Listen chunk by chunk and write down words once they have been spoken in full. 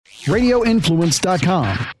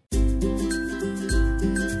radioinfluence.com.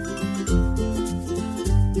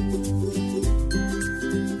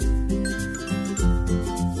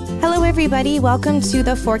 Hello, everybody. Welcome to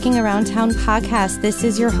the Forking Around Town podcast. This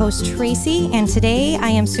is your host, Tracy, and today I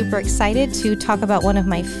am super excited to talk about one of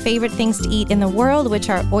my favorite things to eat in the world,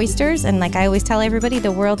 which are oysters. And like I always tell everybody,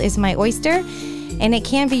 the world is my oyster, and it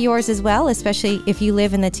can be yours as well, especially if you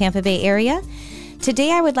live in the Tampa Bay area.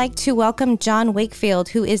 Today, I would like to welcome John Wakefield,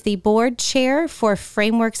 who is the board chair for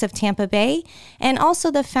Frameworks of Tampa Bay and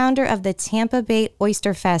also the founder of the Tampa Bay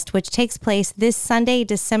Oyster Fest, which takes place this Sunday,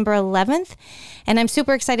 December 11th. And I'm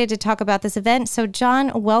super excited to talk about this event. So,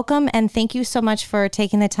 John, welcome, and thank you so much for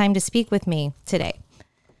taking the time to speak with me today.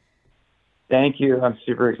 Thank you. I'm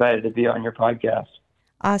super excited to be on your podcast.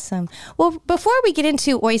 Awesome. Well, before we get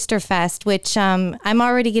into Oyster Fest, which I'm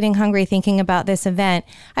already getting hungry thinking about this event,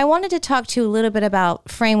 I wanted to talk to you a little bit about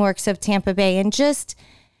Frameworks of Tampa Bay and just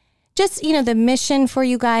the mission for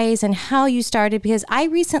you guys and how you started, because I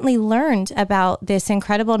recently learned about this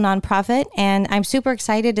incredible nonprofit, and I'm super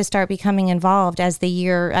excited to start becoming involved as the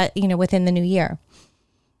year, within the new year.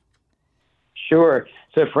 Sure.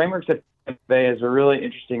 So Frameworks of Tampa Bay is a really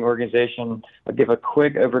interesting organization. I'll give a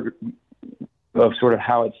quick overview of sort of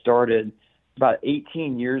how it started. About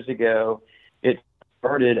 18 years ago, it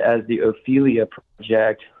started as the Ophelia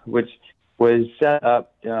Project, which was set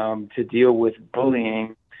up to deal with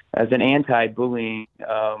bullying as an anti-bullying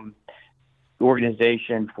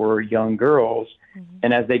organization for young girls. Mm-hmm.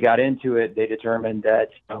 And as they got into it, they determined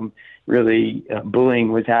that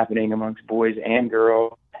bullying was happening amongst boys and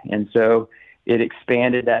girls. And so it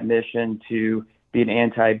expanded that mission to be an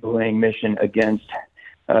anti-bullying mission against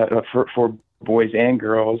for boys and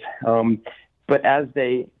girls. But as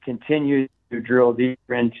they continued to drill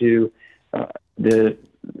deeper into this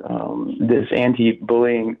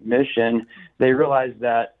anti-bullying mission, they realized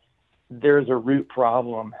that there's a root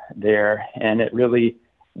problem there, and it really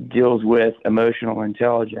deals with emotional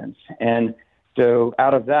intelligence. And so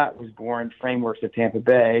out of that was born Frameworks of Tampa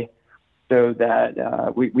Bay, so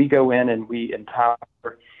that we go in and we empower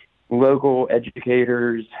local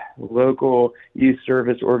educators, local youth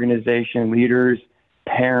service organization leaders,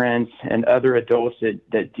 parents, and other adults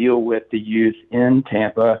that deal with the youth in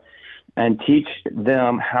Tampa, and teach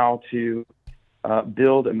them how to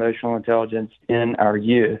build emotional intelligence in our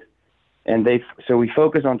youth. And so we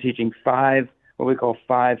focus on teaching what we call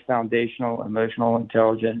five foundational emotional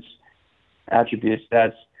intelligence attributes.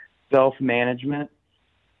 That's self-management,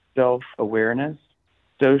 self-awareness,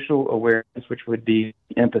 social awareness, which would be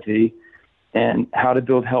empathy, and how to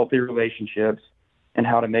build healthy relationships, and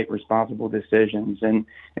how to make responsible decisions. And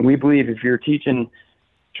we believe if you're teaching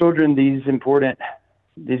children these important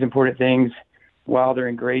things while they're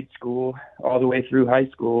in grade school, all the way through high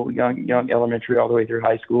school, young elementary, all the way through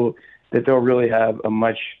high school, that they'll really have a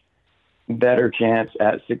much better chance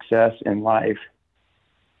at success in life.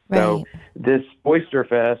 Right. So this Oyster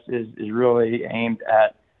Fest is really aimed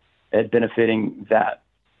at benefiting that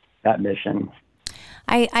mission.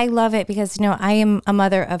 I love it because, I am a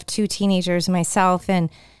mother of two teenagers myself, and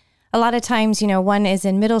a lot of times, one is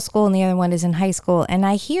in middle school and the other one is in high school, and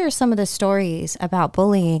I hear some of the stories about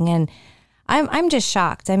bullying, and I'm just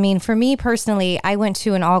shocked. I mean, for me personally, I went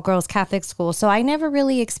to an all-girls Catholic school, so I never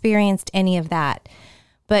really experienced any of that.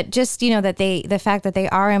 But just, the fact that they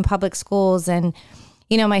are in public schools, and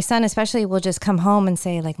my son especially will just come home and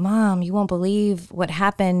say, like, Mom, you won't believe what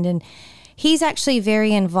happened. And he's actually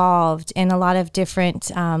very involved in a lot of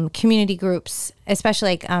different community groups, especially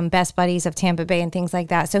like Best Buddies of Tampa Bay and things like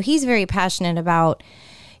that. So he's very passionate about,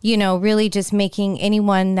 really just making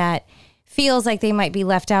anyone that feels like they might be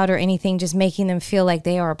left out or anything, just making them feel like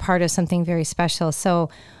they are a part of something very special. So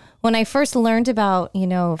when I first learned about,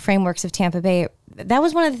 Frameworks of Tampa Bay, that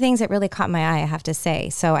was one of the things that really caught my eye, I have to say.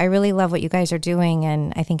 So I really love what you guys are doing,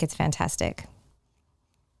 and I think it's fantastic.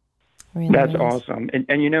 Really That's is. Awesome. And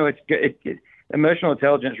it's good. Emotional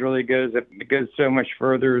intelligence really goes so much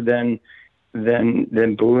further than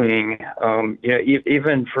bullying.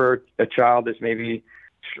 Even for a child that's maybe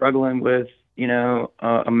struggling with,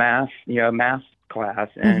 a math class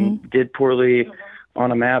and did poorly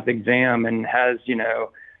on a math exam and has,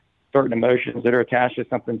 certain emotions that are attached to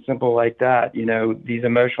something simple like that. These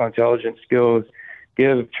emotional intelligence skills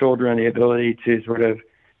give children the ability to sort of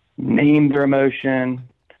name their emotion,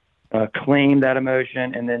 claim that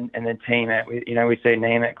emotion, and then tame it. We say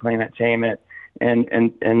name it, claim it, tame it.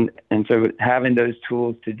 And so having those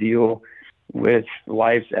tools to deal with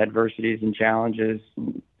life's adversities and challenges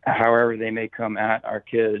however they may come at our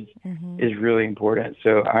kids Mm-hmm. is really important.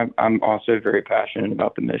 So I'm also very passionate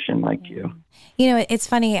about the mission, like you. You know, it's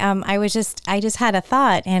funny. I just had a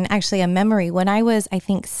thought and actually a memory. When I was, I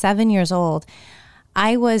think, 7 years old,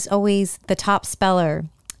 I was always the top speller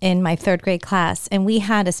in my third grade class, and we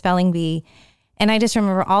had a spelling bee. And I just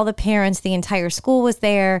remember all the parents, the entire school was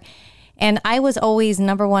there. And I was always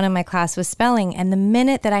number one in my class with spelling. And the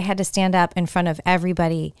minute that I had to stand up in front of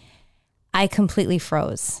everybody, I completely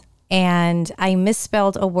froze and I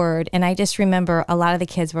misspelled a word. And I just remember a lot of the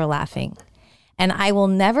kids were laughing. And I will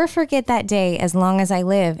never forget that day as long as I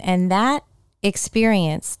live. And that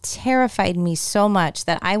experience terrified me so much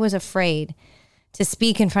that I was afraid to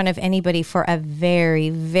speak in front of anybody for a very,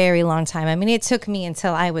 very long time. I mean, it took me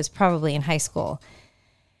until I was probably in high school.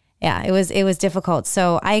 Yeah, it was difficult.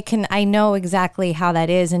 So I know exactly how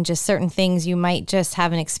that is, and just certain things you might just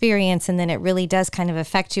have an experience and then it really does kind of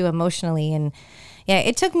affect you emotionally. And yeah,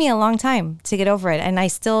 it took me a long time to get over it. And I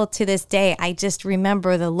still, to this day, I just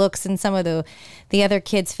remember the looks in some of the other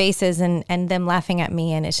kids' faces and them laughing at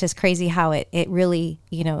me. And it's just crazy how it really,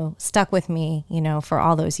 stuck with me, for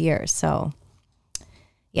all those years. So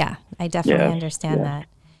yeah, I definitely understand that.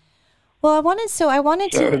 Well, I wanted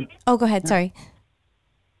to, oh, go ahead. Sorry.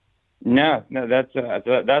 No, that's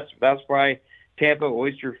why Tampa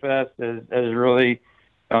Oyster Fest has really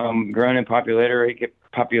grown in popularity.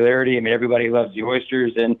 I mean, everybody loves the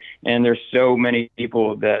oysters, and there's so many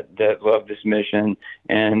people that love this mission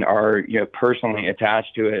and are personally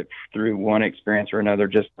attached to it through one experience or another,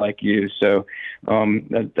 just like you. So,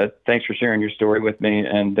 thanks for sharing your story with me,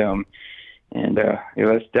 and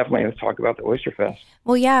let's talk about the Oyster Fest.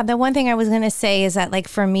 Well, yeah, the one thing I was going to say is that, like,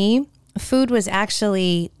 for me, food was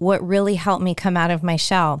actually what really helped me come out of my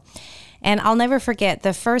shell. And I'll never forget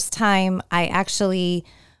the first time I actually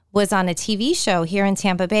was on a TV show here in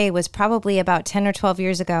Tampa Bay was probably about 10 or 12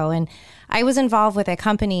 years ago. And I was involved with a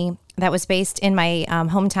company that was based in my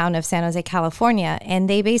hometown of San Jose, California. And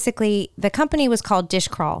the company was called Dish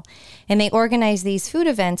Crawl. And they organized these food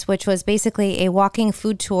events, which was basically a walking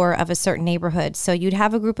food tour of a certain neighborhood. So you'd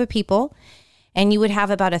have a group of people and you would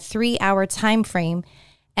have about a 3-hour time frame.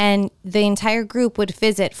 And the entire group would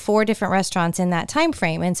visit 4 different restaurants in that time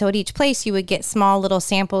frame. And so at each place, you would get small little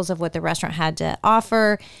samples of what the restaurant had to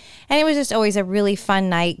offer. And it was just always a really fun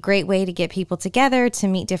night, great way to get people together, to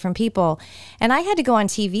meet different people. And I had to go on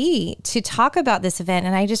TV to talk about this event.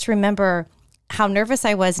 And I just remember how nervous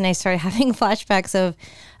I was. And I started having flashbacks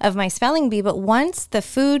of my spelling bee. But once the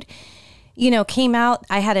food came out,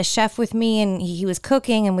 I had a chef with me and he was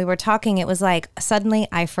cooking and we were talking. It was like, suddenly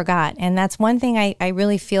I forgot. And that's one thing I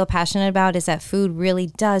really feel passionate about, is that food really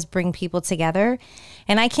does bring people together.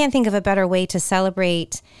 And I can't think of a better way to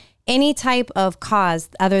celebrate any type of cause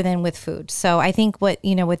other than with food. So I think with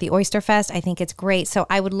the Oyster Fest, I think it's great. So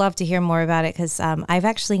I would love to hear more about it, because I've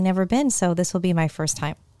actually never been. So this will be my first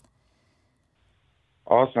time.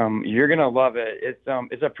 Awesome. You're going to love it.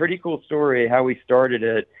 It's a pretty cool story how we started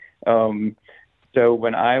it. So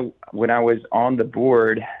when I was on the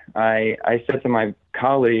board, I said to my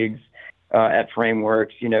colleagues at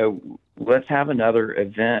Frameworks, let's have another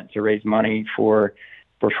event to raise money for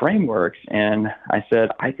Frameworks. And I said,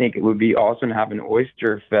 I think it would be awesome to have an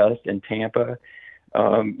Oyster Fest in Tampa.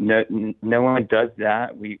 No one does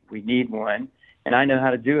that. We need one, and I know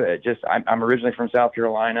how to do it. I'm originally from South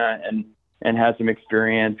Carolina and had some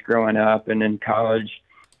experience growing up and in college.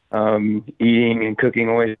 Eating and cooking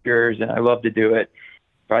oysters, and I love to do it.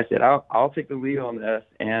 So I said, I'll take the lead on this.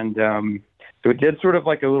 And so we did sort of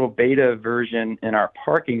like a little beta version in our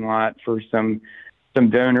parking lot for some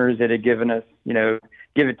donors that had given us,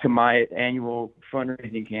 give it to my annual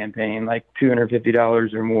fundraising campaign, like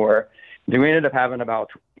 $250 or more. And we ended up having about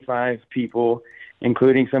 25 people,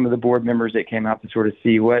 including some of the board members that came out to sort of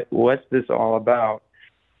see what's this all about.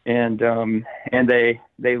 And they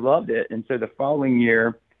loved it. And so the following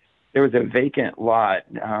year, there was a vacant lot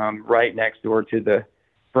right next door to the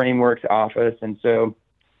Frameworks office. And so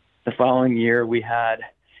the following year we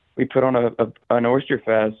put on an Oyster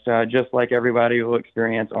Fest, just like everybody will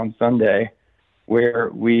experience on Sunday,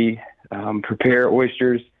 where we prepare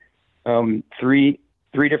oysters three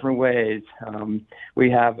different ways. We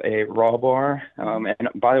have a raw bar. And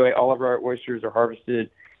by the way, all of our oysters are harvested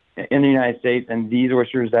in the United States. And these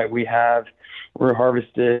oysters that we have were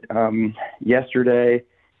harvested yesterday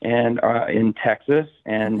and in Texas,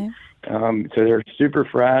 and so they're super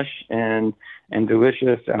fresh and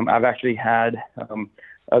delicious. I've actually had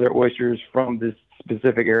other oysters from this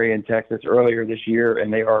specific area in Texas earlier this year,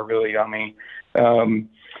 and they are really yummy.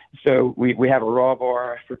 So we have a raw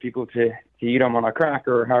bar for people to eat them on a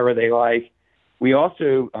cracker or however they like, we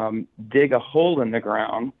also dig a hole in the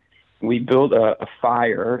ground. We build a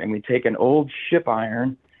fire, and we take an old ship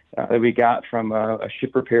iron that we got from a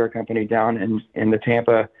ship repair company down in the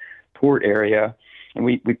Tampa port area. And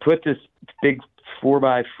we put this big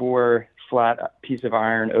 4x4 flat piece of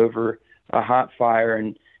iron over a hot fire,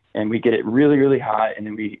 and we get it really, really hot. And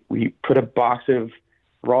then we put a box of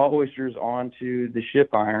raw oysters onto the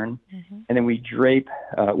ship iron, and then we drape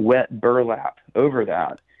wet burlap over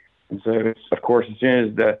that. And so, of course, as soon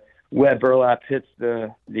as the wet burlap hits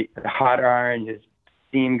the hot iron, his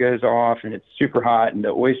steam goes off, and it's super hot, and the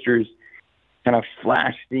oysters kind of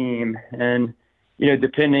flash steam. And,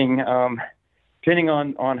 depending on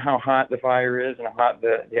how hot the fire is and how hot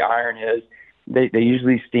the iron is, they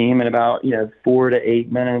usually steam in about 4 to 8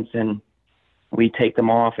 minutes, and we take them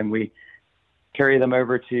off and we carry them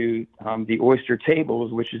over to the oyster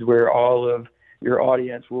tables, which is where all of your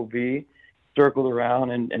audience will be circled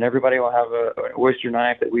around, and everybody will have an oyster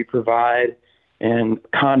knife that we provide and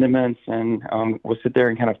condiments, and we'll sit there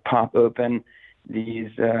and kind of pop open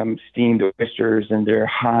these steamed oysters, and they're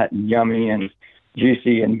hot and yummy and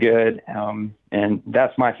juicy and good, and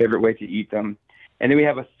that's my favorite way to eat them. And then we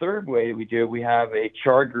have a third way we do. We have a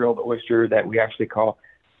charred grilled oyster that we actually call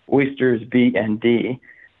Oysters B&D,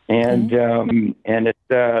 and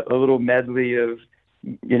it's a little medley of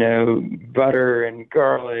butter and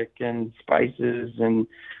garlic and spices, and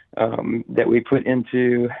that we put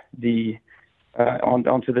into the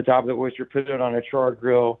onto the top of the oyster, put it on a charred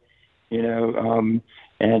grill, take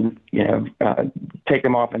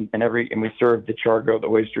them off, and we serve the charred grilled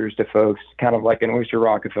oysters to folks, kind of like an oyster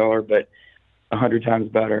Rockefeller, but 100 times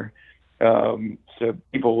better. So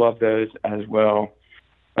people love those as well.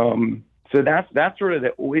 So that's sort of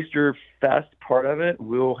the Oyster Fest part of it.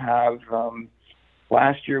 We'll have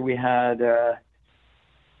last year we had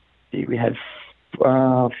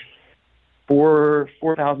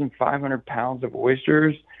 4,500 pounds of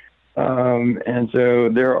oysters, and so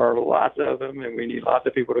there are lots of them, and we need lots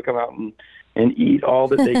of people to come out and eat all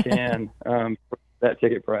that they can for that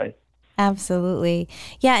ticket price. Absolutely.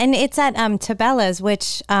 Yeah, and it's at Tabella's,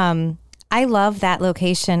 which I love that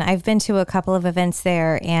location. I've been to a couple of events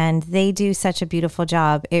there, and they do such a beautiful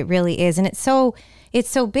job. It really is. And it's so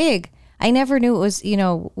big. I never knew it was,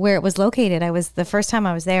 where it was located. The first time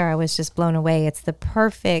I was there, I was just blown away. It's the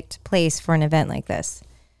perfect place for an event like this.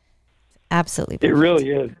 Absolutely perfect. It really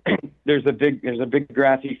is. There's a big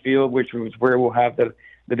grassy field, which was where we'll have the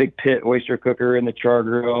big pit oyster cooker and the char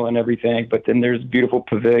grill and everything. But then there's a beautiful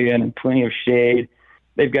pavilion and plenty of shade.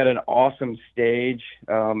 They've got an awesome stage.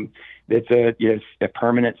 It's a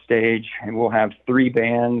permanent stage, and we'll have 3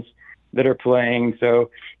 bands that are playing.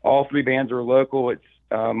 So all 3 bands are local. It's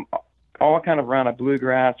all kind of around a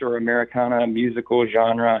bluegrass or Americana musical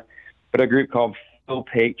genre, but a group called Phil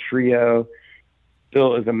Pate Trio.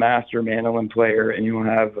 Phil is a master mandolin player, and you'll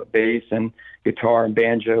have a bass and guitar and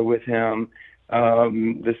banjo with him.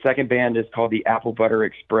 The second band is called the Apple Butter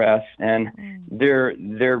Express, and they're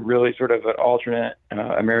really sort of an alternate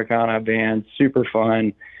Americana band, super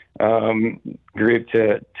fun group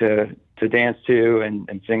to dance to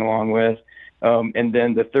and sing along with. And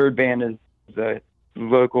then the third band is the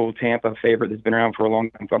local Tampa favorite that's been around for a long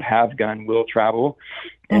time called Have Gun Will Travel,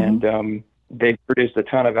 and they've produced a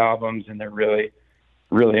ton of albums, and they're really,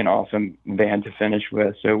 really an awesome band to finish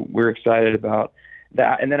with. So we're excited about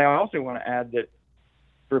that. And then I also want to add that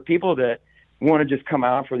for people that want to just come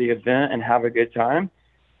out for the event and have a good time,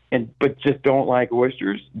 but just don't like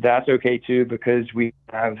oysters, that's okay too, because we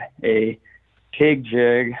have a pig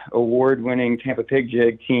jig, award-winning Tampa pig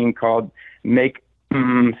jig team called Make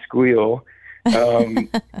Squeal,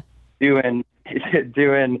 doing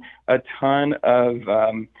a ton of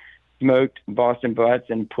smoked Boston butts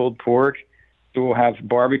and pulled pork. So we'll have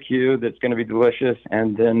barbecue that's going to be delicious,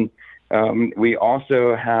 and then we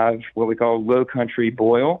also have what we call low country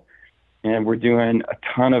boil, and we're doing a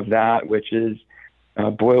ton of that, which is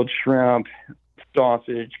boiled shrimp,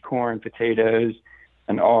 sausage, corn, potatoes,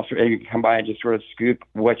 and also you can come by and just sort of scoop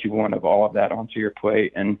what you want of all of that onto your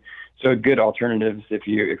plate. And so good alternatives if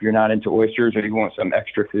you're not into oysters or you want some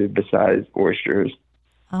extra food besides oysters.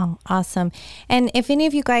 Oh, awesome. And if any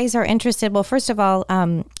of you guys are interested, well, first of all,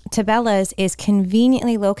 Tabella's is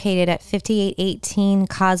conveniently located at 5818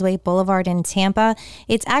 Causeway Boulevard in Tampa.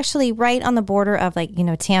 It's actually right on the border of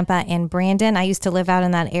Tampa and Brandon. I used to live out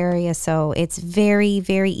in that area, so it's very,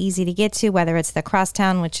 very easy to get to, whether it's the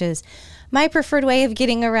crosstown, which is my preferred way of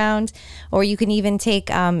getting around, or you can even take,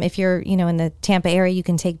 if you're, in the Tampa area, you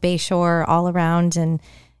can take Bayshore all around and,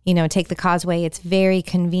 take the Causeway. It's very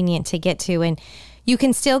convenient to get to, and you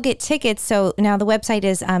can still get tickets. So now the website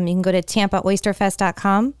is, you can go to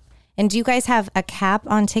TampaOysterFest.com And do you guys have a cap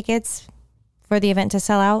on tickets for the event to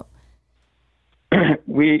sell out?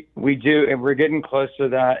 We do, and we're getting close to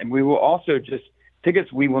that. And we will also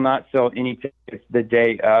tickets. We will not sell any tickets the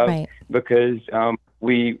day of, Right. because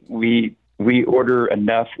we order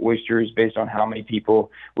enough oysters based on how many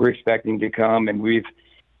people we're expecting to come, and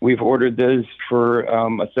we've ordered those for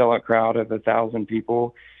a sellout crowd of 1,000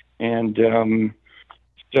 people, and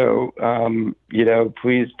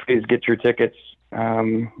please get your tickets,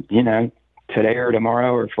 today or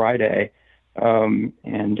tomorrow or Friday.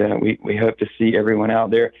 We hope to see everyone out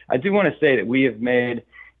there. I do want to say that we have made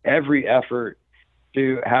every effort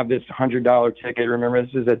to have this $100 ticket. Remember,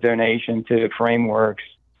 this is a donation to Frameworks.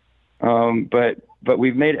 But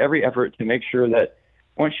we've made every effort to make sure that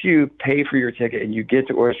once you pay for your ticket and you get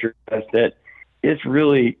to Oyster Fest, that is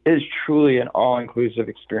truly an all-inclusive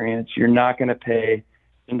experience. You're not going to pay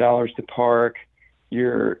 $10 to park.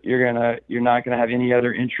 You're not going to have any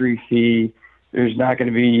other entry fee. There's not going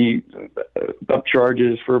to be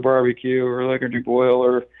upcharges for barbecue or electric boil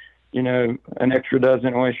or, an extra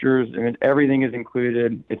dozen oysters. I mean, everything is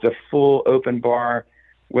included. It's a full open bar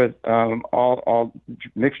with all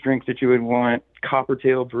mixed drinks that you would want.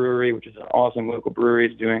 Coppertail Brewery, which is an awesome local brewery,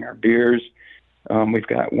 is doing our beers. We've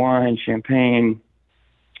got wine, champagne.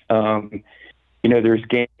 There's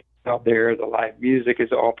games out there. The live music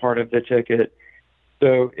is all part of the ticket.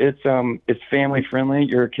 So it's family friendly.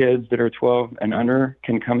 Your kids that are 12 and under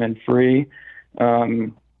can come in free.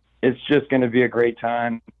 It's just going to be a great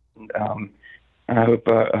time. I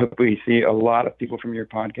hope we see a lot of people from your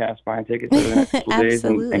podcast buying tickets over the next couple days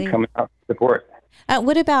and coming out to support.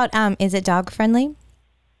 What about, is it dog friendly?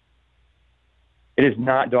 It is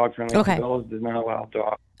not dog friendly. Okay. Cabela's does not allow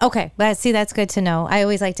dogs. Okay. Well, see, that's good to know. I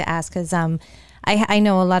always like to ask because I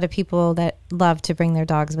know a lot of people that love to bring their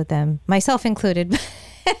dogs with them, myself included.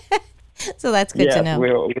 So that's good to know.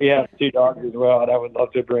 We have 2 dogs as well, and I would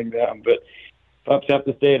love to bring them, but pups have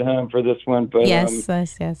to stay at home for this one. But yes,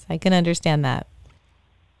 I can understand that.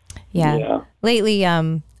 Yeah. Lately,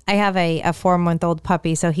 I have a 4-month-old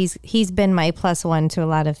puppy, so he's been my +1 to a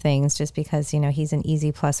lot of things, just because he's an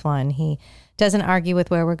easy +1. He doesn't argue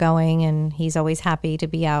with where we're going, and he's always happy to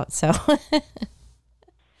be out. So.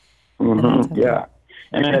 Mm-hmm. Yeah,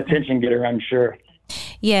 and an attention getter, I'm sure.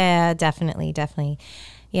 Yeah, definitely.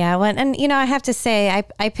 Yeah, and I have to say,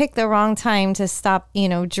 I picked the wrong time to stop,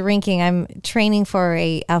 drinking. I'm training for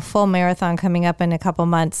a full marathon coming up in a couple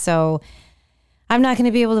months, so I'm not going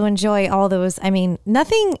to be able to enjoy all those. I mean,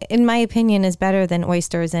 nothing, in my opinion, is better than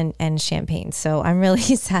oysters and champagne. So I'm really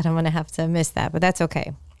sad I'm going to have to miss that, but that's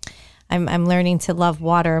okay. I'm learning to love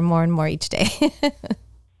water more and more each day.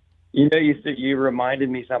 You reminded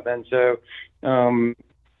me something. So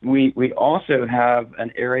we also have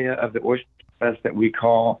an area of the Oyster Fest that we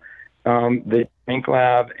call the Drink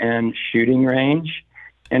Lab and Shooting Range.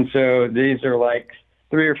 And so these are like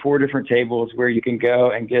 3 or 4 different tables where you can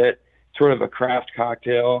go and get sort of a craft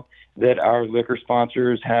cocktail that our liquor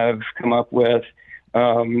sponsors have come up with.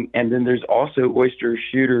 And then there's also oyster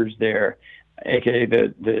shooters there, aka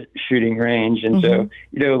the shooting range. And so,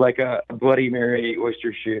 like a Bloody Mary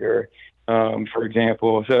oyster shooter, for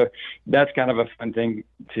example. So that's kind of a fun thing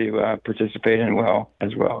to participate in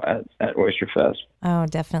as well at Oyster Fest. Oh,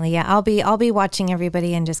 definitely. Yeah, I'll be watching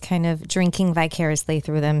everybody and just kind of drinking vicariously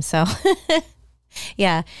through them. So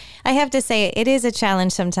yeah, I have to say it is a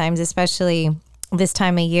challenge sometimes, especially this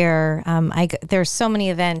time of year. There's so many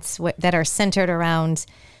events that are centered around,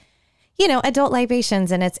 adult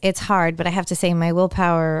libations, and it's hard. But I have to say, my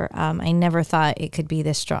willpower, I never thought it could be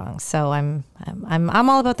this strong. So I'm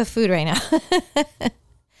all about the food right now.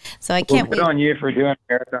 So I can't. Good on you for doing a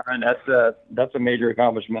marathon. That's a major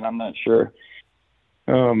accomplishment. I'm not sure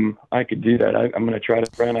I could do that. I'm going to try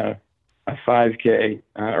to run a 5K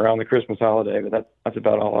around the Christmas holiday, but that's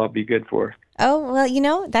about all I'll be good for. Oh,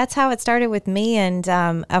 well, that's how it started with me. And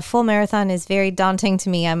a full marathon is very daunting to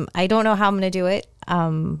me. I don't know how I'm going to do it.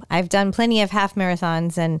 I've done plenty of half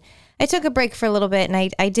marathons, and I took a break for a little bit,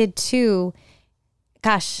 and I did 2,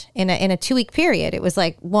 in a 2-week period. It was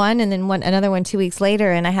like one and then another one 2 weeks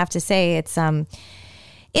later. And I have to say it's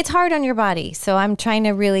hard on your body. So I'm trying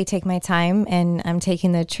to really take my time, and I'm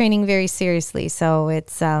taking the training very seriously. So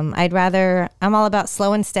it's, I'm all about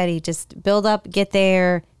slow and steady, just build up, get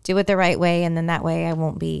there, do it the right way. And then that way I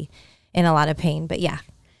won't be in a lot of pain. But yeah,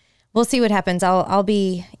 we'll see what happens. I'll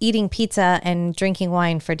be eating pizza and drinking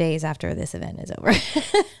wine for days after this event is over.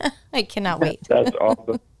 I cannot wait. That's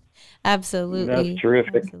awesome. Absolutely. That's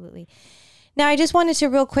terrific. Absolutely. Now, I just wanted to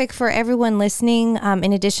real quick for everyone listening,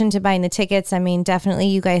 in addition to buying the tickets, I mean, definitely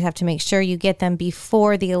you guys have to make sure you get them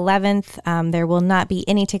before the 11th. There will not be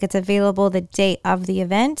any tickets available the day of the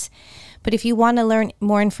event. But if you want to learn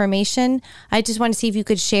more information, I just want to see if you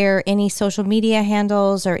could share any social media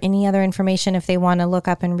handles or any other information if they want to look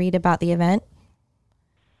up and read about the event.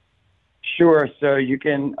 Sure. So you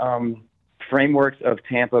can, Frameworks of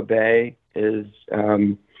Tampa Bay is,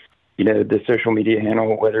 the social media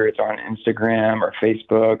handle, whether it's on Instagram or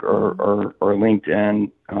Facebook or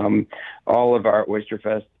LinkedIn. All of our Oyster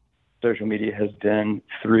Fest social media has been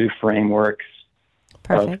through Frameworks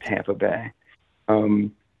of Tampa Bay.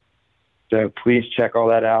 So please check all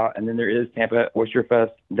that out. And then there is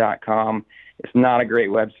TampaOysterFest.com. It's not a great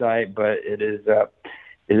website, but it is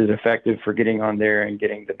effective for getting on there and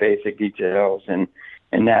getting the basic details and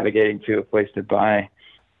navigating to a place to buy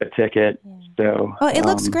a ticket. So, well, it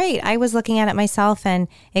looks great. I was looking at it myself, and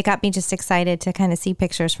it got me just excited to kind of see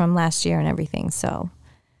pictures from last year and everything. So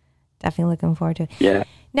definitely looking forward to it. Yeah.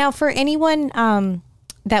 Now, for anyone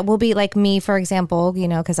that will be like me, for example,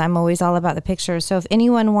 because I'm always all about the pictures. So if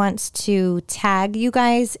anyone wants to tag you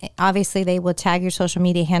guys, obviously they will tag your social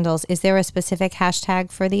media handles. Is there a specific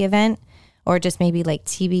hashtag for the event, or just maybe like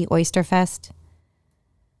TB Oyster Fest?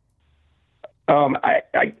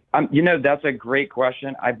 That's a great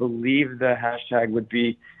question. I believe the hashtag would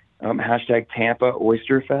be hashtag Tampa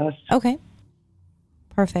Oyster Fest. Okay.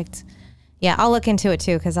 Perfect. Yeah, I'll look into it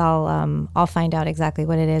too, because I'll find out exactly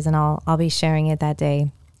what it is, and I'll be sharing it that day.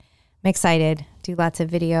 I'm excited. Do lots of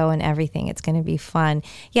video and everything. It's going to be fun.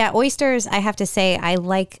 Yeah, oysters. I have to say, I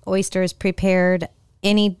like oysters prepared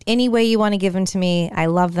any way you want to give them to me. I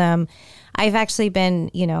love them. I've actually been,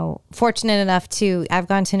 fortunate enough I've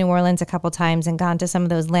gone to New Orleans a couple times and gone to some of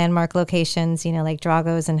those landmark locations, like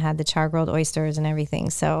Drago's, and had the char-grilled oysters and everything.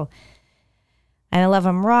 So, and I love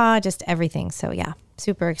them raw, just everything. So yeah,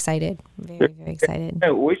 super excited. Very, very excited.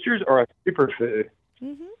 Oysters are a superfood.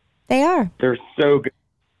 Mm-hmm. They are. They're so good.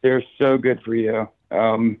 They're so good for you.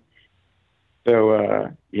 Come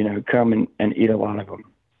and eat a lot of them.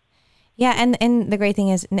 Yeah, and the great thing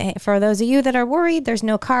is, for those of you that are worried, there's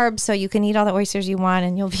no carbs, so you can eat all the oysters you want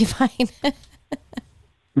and you'll be fine.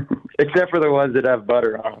 Except for the ones that have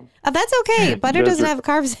butter on them. Oh, that's okay. Butter doesn't have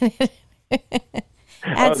carbs in it.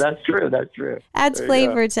 That's true. Adds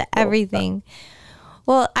flavor to everything.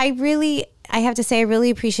 Well, I have to say, I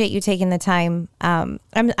really appreciate you taking the time. I'm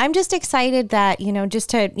just excited that,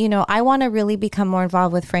 I want to really become more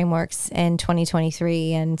involved with Frameworks in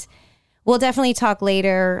 2023, and we'll definitely talk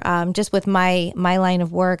later. Just with my line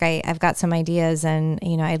of work, I've got some ideas, and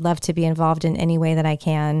I'd love to be involved in any way that I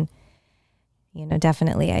can.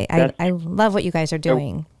 Definitely, I love what you guys are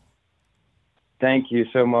doing. Thank you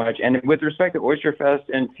so much. And with respect to Oyster Fest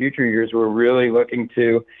in future years, we're really looking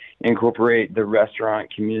to incorporate the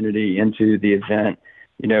restaurant community into the event.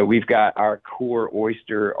 We've got our core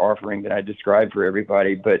oyster offering that I described for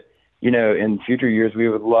everybody, but in future years, we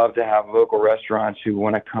would love to have local restaurants who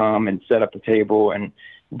want to come and set up a table and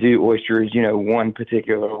do oysters, one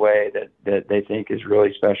particular way that they think is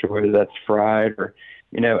really special, whether that's fried or,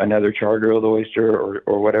 another char-grilled oyster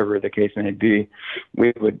or whatever the case may be.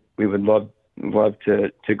 We would love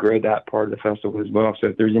to grow that part of the festival as well. So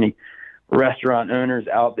if there's any restaurant owners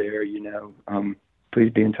out there, please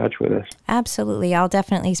be in touch with us. Absolutely. I'll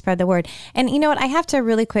definitely spread the word. And you know what? I have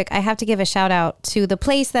to give a shout out to the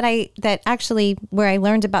place where I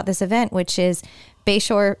learned about this event, which is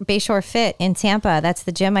Bayshore Fit in Tampa. That's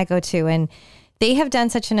the gym I go to. And they have done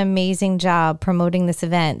such an amazing job promoting this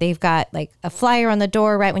event. They've got like a flyer on the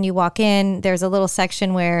door right when you walk in. There's a little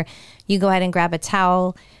section where you go ahead and grab a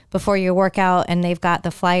towel before your workout, and they've got the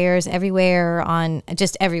flyers everywhere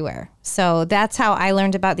everywhere. So that's how I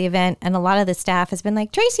learned about the event. And a lot of the staff has been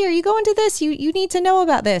like, Tracy, are you going to this? You need to know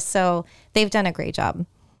about this. So they've done a great job.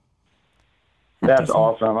 That's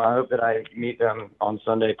awesome. I hope that I meet them on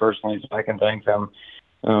Sunday personally so I can thank them.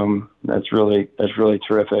 That's really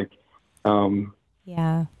terrific.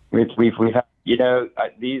 Yeah. We've had,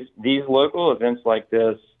 these local events like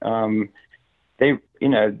this,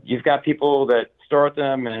 you've got people that start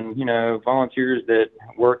them and, volunteers that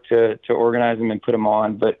work to organize them and put them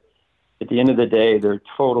on. But at the end of the day, they're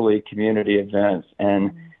totally community events,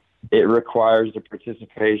 and it requires the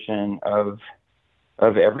participation of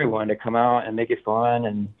everyone to come out and make it fun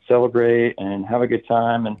and celebrate and have a good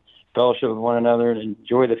time and fellowship with one another and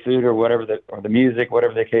enjoy the food or the music,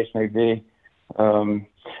 whatever the case may be.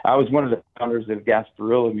 I was one of the founders of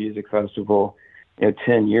Gasparilla Music Festival,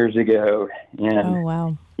 10 years ago. And, oh,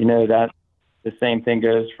 wow. That the same thing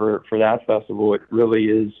goes for that festival. It really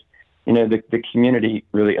is, the community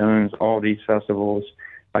really owns all these festivals.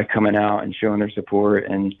 by coming out and showing their support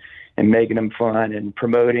and making them fun and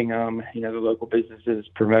promoting them. The local businesses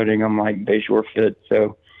promoting them like Bayshore Fit.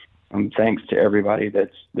 So thanks to everybody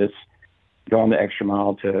that's gone the extra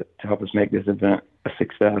mile to help us make this event a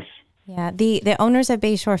success. Yeah, the owners of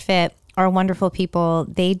Bayshore Fit are wonderful people.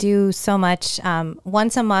 They do so much.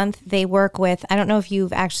 Once a month, they work with, I don't know if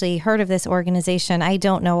you've actually heard of this organization. I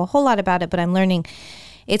don't know a whole lot about it, but I'm learning.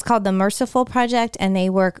 It's called the Merciful Project, and they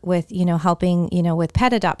work with, helping, with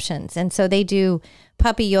pet adoptions. And so they do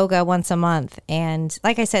puppy yoga once a month. And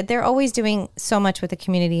like I said, they're always doing so much with the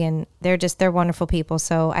community, and they're wonderful people.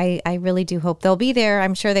 So I really do hope they'll be there.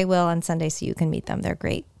 I'm sure they will on Sunday, so you can meet them. They're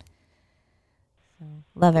great. So,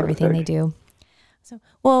 love everything they do. So,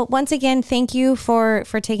 well, once again, thank you for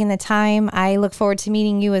taking the time. I look forward to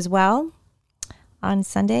meeting you as well on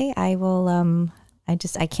Sunday. I will,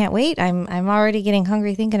 I can't wait. I'm already getting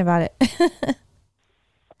hungry thinking about it.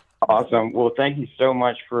 Awesome. Well, thank you so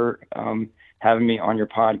much for having me on your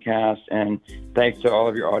podcast, and thanks to all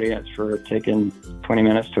of your audience for taking 20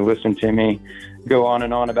 minutes to listen to me go on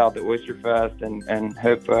and on about the Oyster Fest, and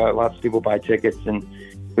hope lots of people buy tickets, and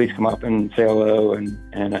please come up and say hello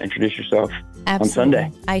and introduce yourself. Absolutely.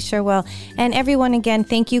 On Sunday. I sure will. And everyone, again,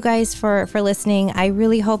 thank you guys for listening. I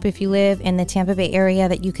really hope if you live in the Tampa Bay area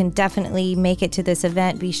that you can definitely make it to this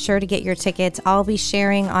event. Be sure to get your tickets. I'll be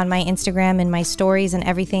sharing on my Instagram and my stories and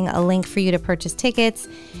everything a link for you to purchase tickets.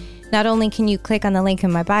 Not only can you click on the link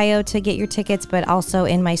in my bio to get your tickets, but also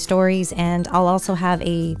in my stories. And I'll also have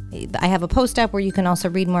I have a post up where you can also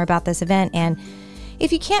read more about this event. And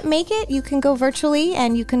if you can't make it, you can go virtually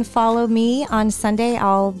and you can follow me on Sunday.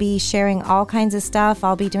 I'll be sharing all kinds of stuff.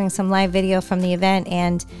 I'll be doing some live video from the event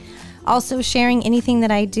and also sharing anything that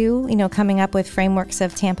I do, coming up with Frameworks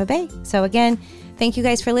of Tampa Bay. So again, thank you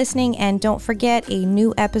guys for listening. And don't forget, a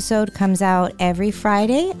new episode comes out every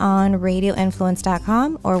Friday on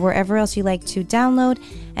radioinfluence.com or wherever else you like to download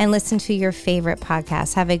and listen to your favorite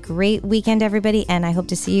podcasts. Have a great weekend, everybody. And I hope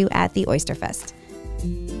to see you at the Oyster Fest.